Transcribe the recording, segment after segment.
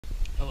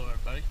Hello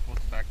everybody,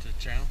 welcome back to the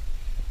channel.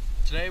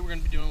 Today we're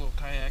going to be doing a little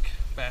kayak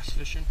bass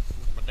fishing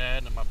with my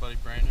dad and my buddy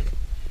Brandon.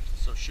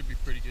 So it should be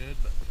pretty good,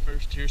 but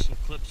first here's some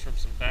clips from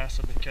some bass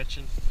I've been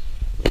catching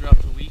throughout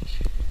the week.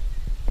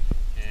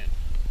 And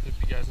hope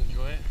you guys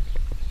enjoy it.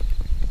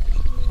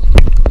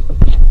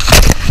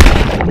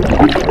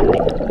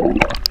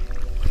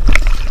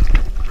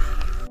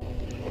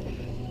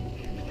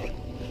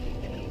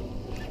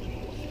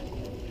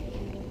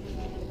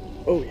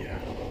 Oh yeah.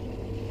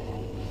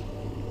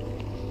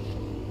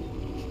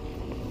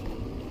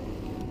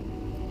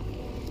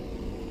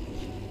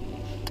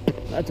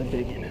 That's a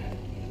big one.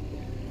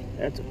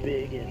 That's a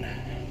big one.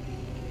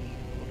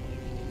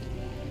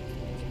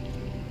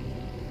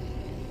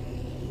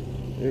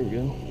 There we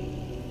go.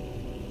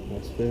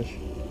 Nice fish.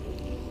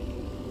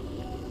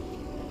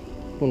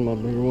 One of my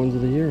bigger ones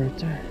of the year right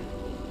there.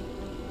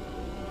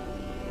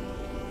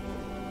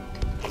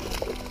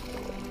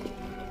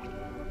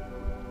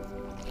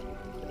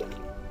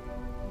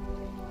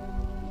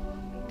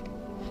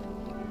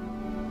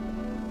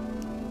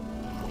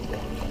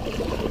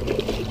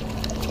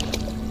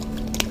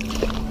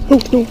 Oh,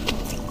 no.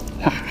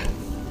 Ah,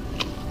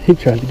 he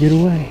tried to get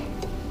away.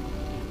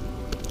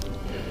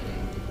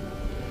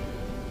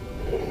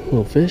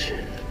 Little fish.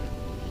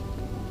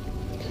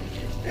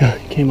 Yeah,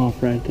 he came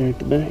off right there at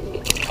the bank.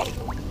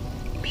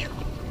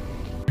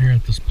 Here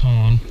at this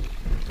pond,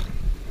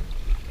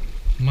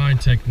 my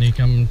technique,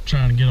 I'm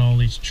trying to get all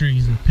these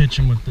trees and pitch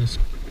them with this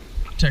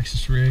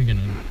Texas rig and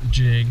a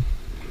jig.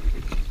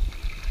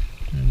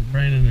 And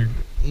Brandon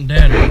and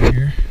Dad are over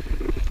here.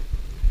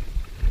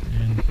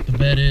 And the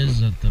bet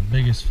is that the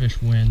biggest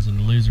fish wins and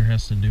the loser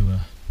has to do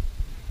a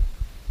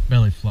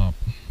belly flop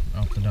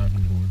off the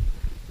diving board.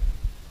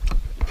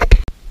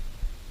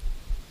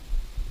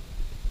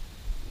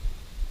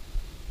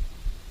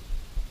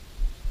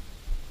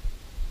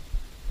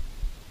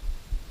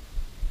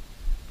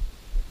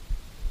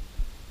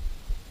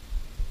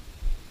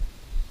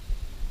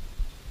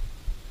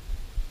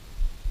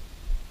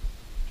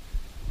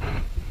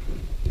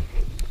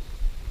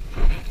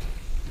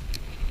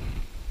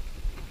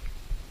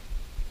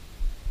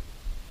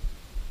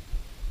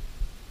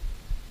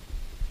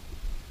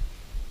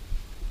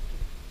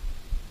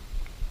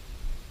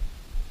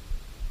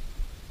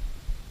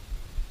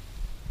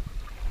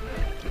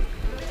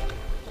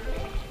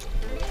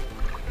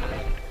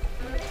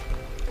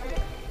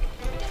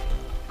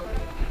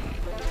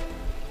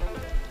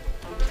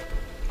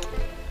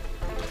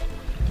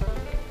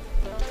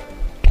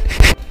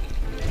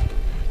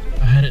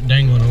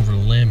 Dangling over the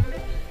limb,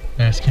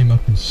 bass came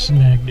up and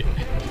snagged it.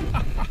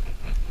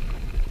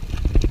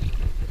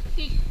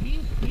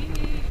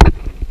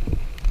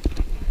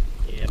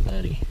 Yeah,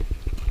 buddy.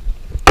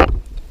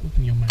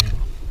 Open your mouth.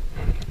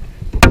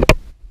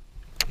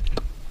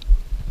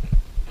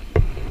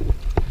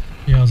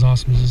 Yeah, it was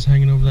awesome. Just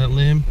hanging over that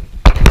limb.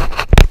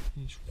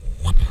 He just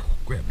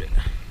grabbed it.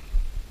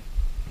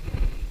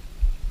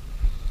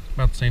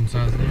 About the same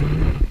size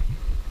there.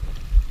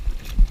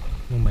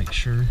 We'll make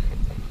sure.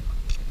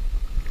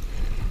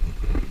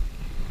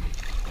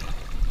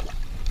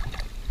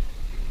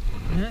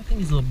 I think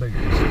he's a little bigger.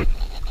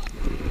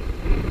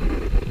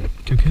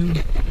 Cuckoo.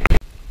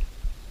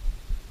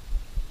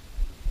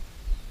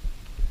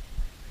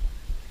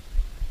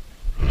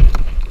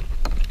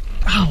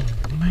 Oh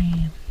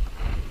man,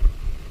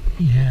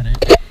 he had it.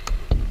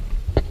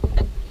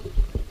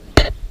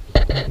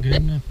 Not good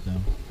enough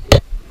though.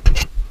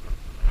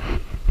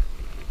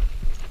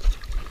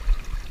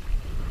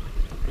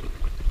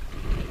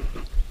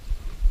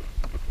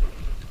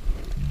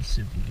 Let's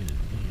see if we can get it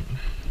again.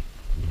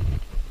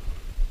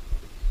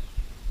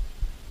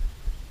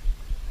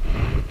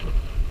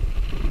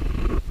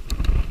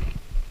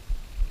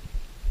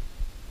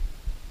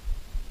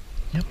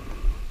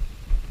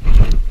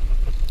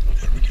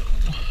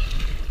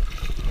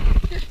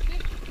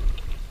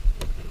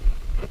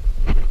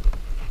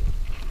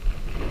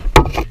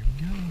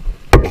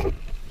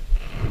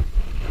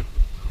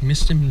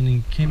 Missed him and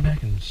he came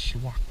back and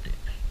swacked it.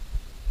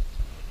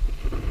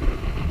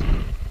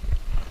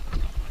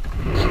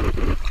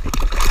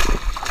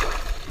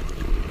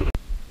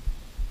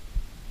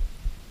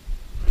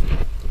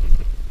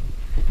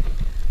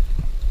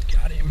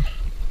 Got him.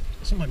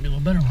 This might be a little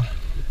better one.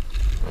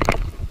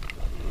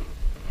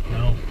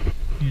 No,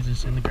 use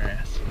this in the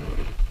grass.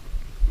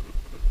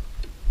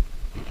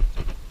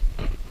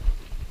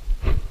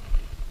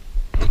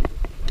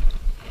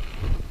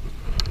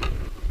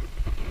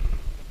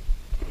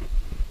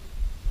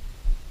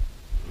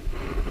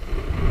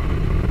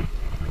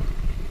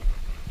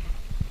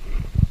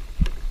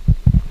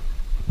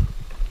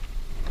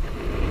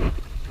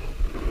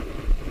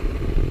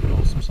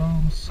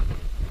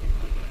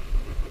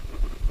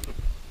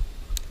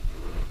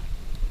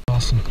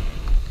 Awesome.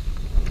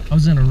 I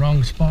was in a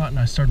wrong spot and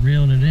I started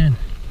reeling it in.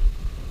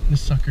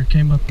 This sucker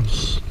came up and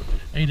just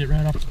ate it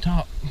right off the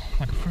top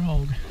like a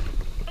frog.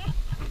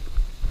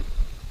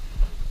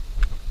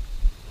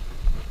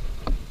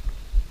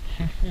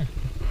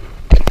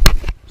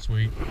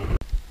 Sweet.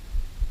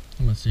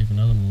 I'm gonna see if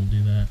another one will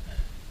do that.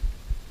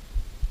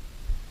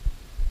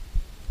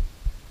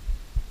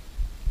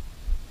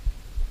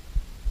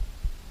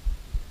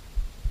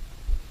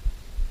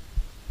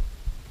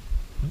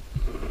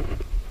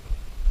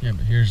 Yeah,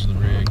 but here's the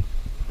rig.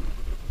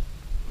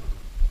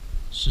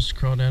 It's just a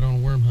crawdad on a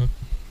worm hook,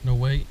 no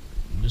weight.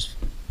 Just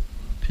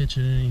pitch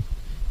it in any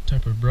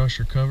type of brush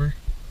or cover.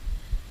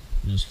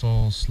 It just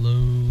falls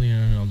slowly,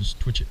 and I'll just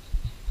twitch it.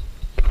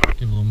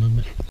 Give it a little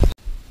movement.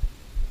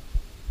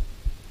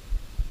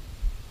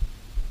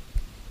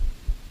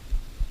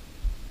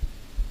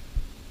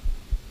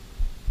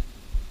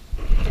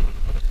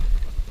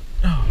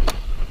 Oh,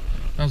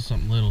 that was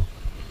something little.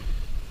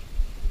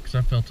 Because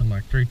I felt him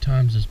like 3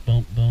 times, this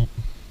bump. I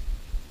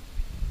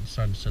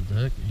decided to set the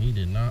hook, and he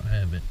did not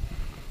have it.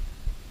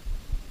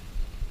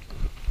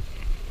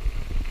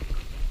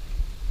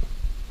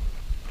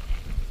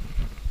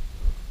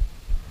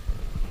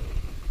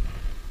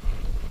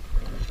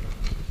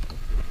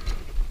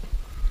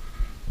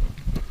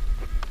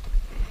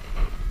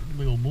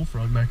 Big old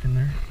bullfrog back in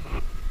there.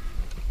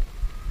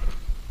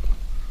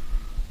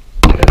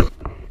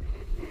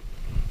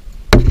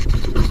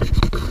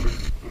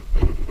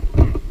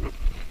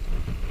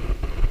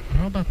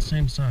 They're all about the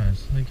same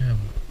size. I think I have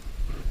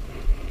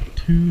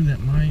 2 that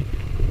might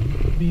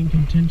be in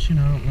contention.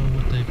 I don't know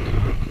what they've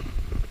got,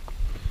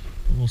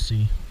 but we'll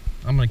see.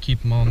 I'm gonna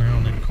keep them all now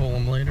and then cull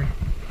them later.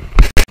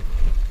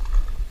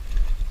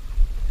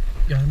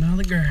 Got him out of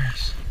the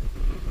grass.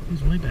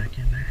 He's way back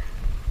in there.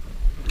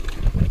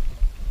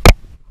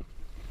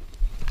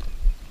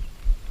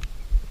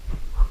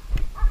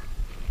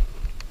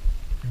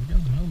 There we go.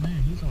 Oh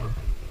man, he's all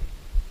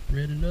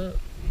redded up.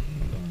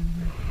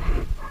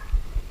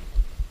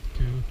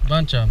 Cool.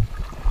 Bunch of them.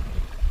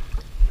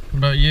 What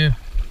about you?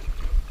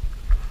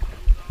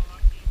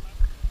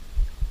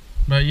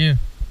 What about you?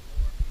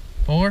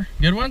 4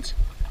 good ones?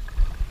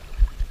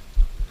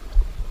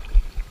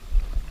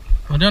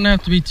 Well, it doesn't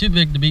have to be too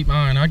big to beat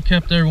mine. I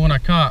kept every one I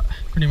caught,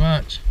 pretty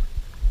much.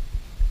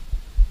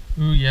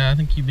 Ooh, yeah, I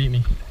think you beat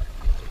me.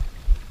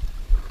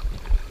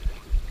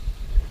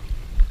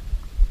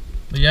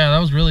 But yeah, that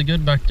was really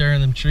good back there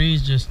in them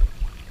trees, just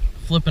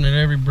flipping at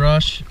every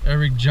brush,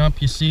 every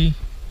jump you see.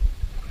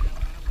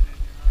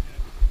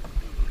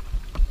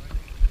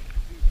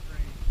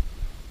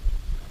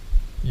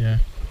 Yeah.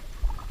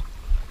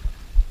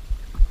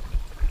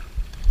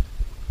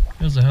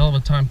 It was a hell of a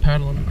time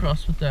paddling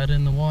across with that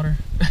in the water.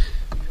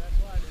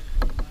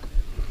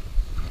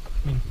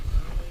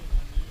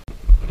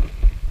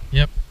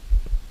 Yep.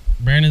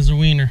 Brandon's a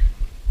wiener.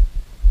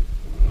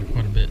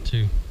 Quite a bit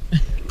too.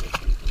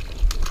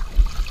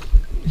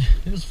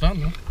 It was fun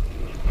though.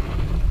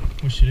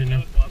 Wish you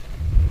didn't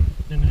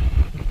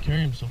have to carry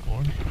him so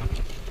far.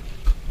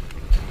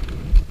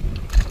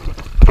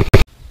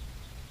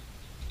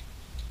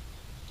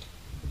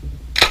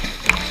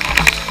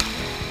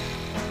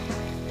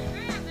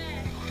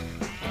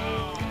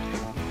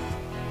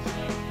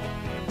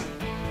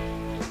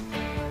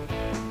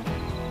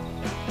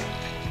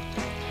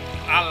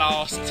 I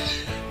lost.